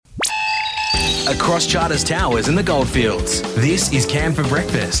across Charters Towers and the Goldfields. This is Cam for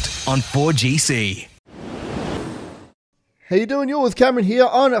Breakfast on 4GC. How you doing? You're with Cameron here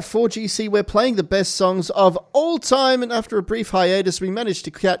on 4GC. We're playing the best songs of all time, and after a brief hiatus, we managed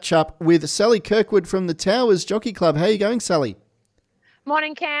to catch up with Sally Kirkwood from the Towers Jockey Club. How are you going, Sally?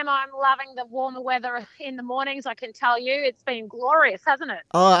 Morning, Cam. I'm loving the warmer weather in the mornings, I can tell you. It's been glorious, hasn't it?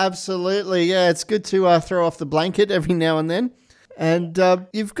 Oh, absolutely. Yeah, it's good to throw off the blanket every now and then. And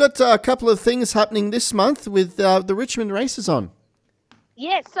you've got a couple of things happening this month with the Richmond races on.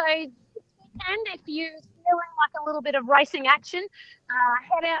 Yeah, so and if you're feeling like a little bit of racing action,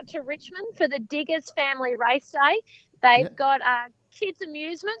 head out to Richmond for the Diggers Family Race Day. They've got kids'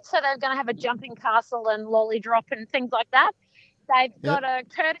 amusement, so they're going to have a jumping castle and lolly drop and things like that. They've got a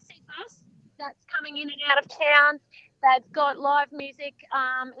courtesy bus that's coming in and out of town. They've got live music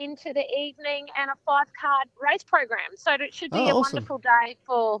into the evening and a 5-card race program. So it should be a wonderful day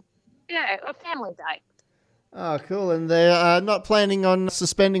for, a family day. Oh, cool. And they're not planning on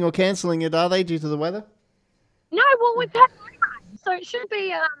suspending or cancelling it, are they, due to the weather? No, well, we've had rain, so it should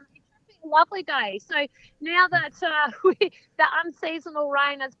be a lovely day. So now that the unseasonal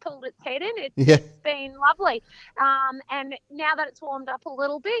rain has pulled its head in, it's been lovely. And now that it's warmed up a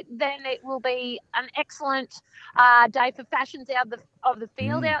little bit, then it will be an excellent day for fashions out of the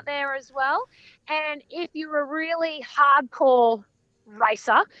field out there as well. And if you're a really hardcore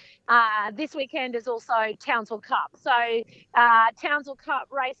racer, this weekend is also Townsville Cup. So Townsville Cup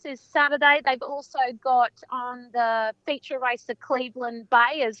races Saturday. They've also got on the feature race the Cleveland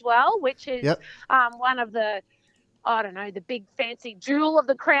Bay as well, which is one of the, the big fancy jewel of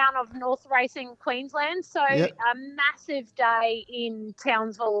the crown of North Racing Queensland. So a massive day in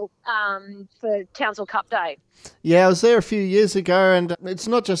Townsville for Townsville Cup Day. Yeah, I was there a few years ago, and it's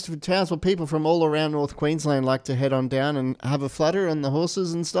not just for Townsville. People from all around North Queensland like to head on down and have a flutter on the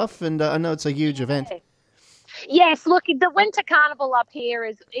horses and stuff, and I know it's a huge event. Yes, look, the Winter Carnival up here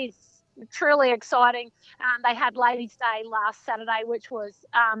is truly exciting. They had Ladies' Day last Saturday, which was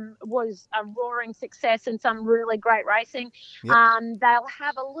a roaring success and some really great racing. They'll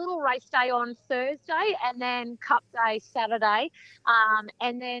have a little race day on Thursday and then Cup Day Saturday.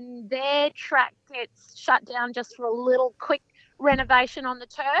 And then their track gets shut down just for a little quick renovation on the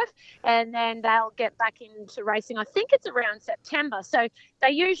turf, and then they'll get back into racing. I think it's around September. So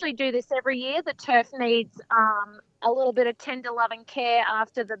they usually do this every year. The turf needs a little bit of tender loving care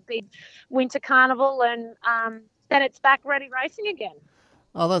after the big winter carnival, and then it's back ready racing again.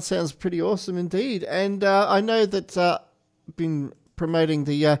 Oh, that sounds pretty awesome indeed. And I know that I've been promoting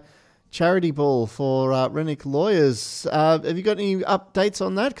the charity ball for Rennick Lawyers. Have you got any updates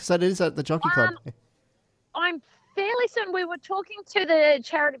on that? Because that is at the Jockey Club. I'm fairly certain we were talking to the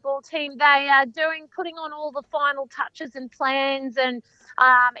charity ball team. They are putting on all the final touches and plans, and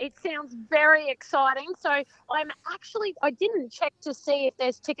it sounds very exciting. So I didn't check to see if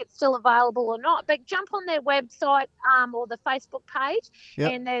there's tickets still available or not, but jump on their website or the Facebook page,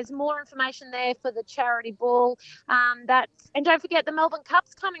 and there's more information there for the charity ball. And don't forget the Melbourne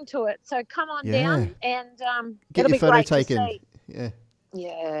Cup's coming to it, so come on down and get it'll your be photo great taken. to see.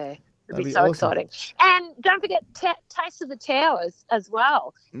 Yeah. It'll be so awesome. Exciting. And don't forget Taste of the Towers as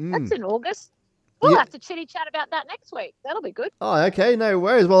well. That's in August. We'll have to chitty-chat about that next week. That'll be good. Oh, okay. No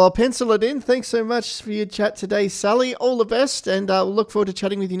worries. Well, I'll pencil it in. Thanks so much for your chat today, Sally. All the best, and we'll look forward to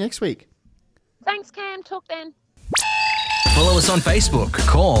chatting with you next week. Thanks, Cam. Talk then. Follow us on Facebook.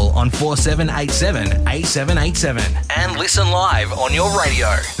 Call on 4787 8787 and listen live on your radio.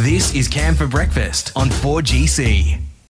 This is Cam for Breakfast on 4GC.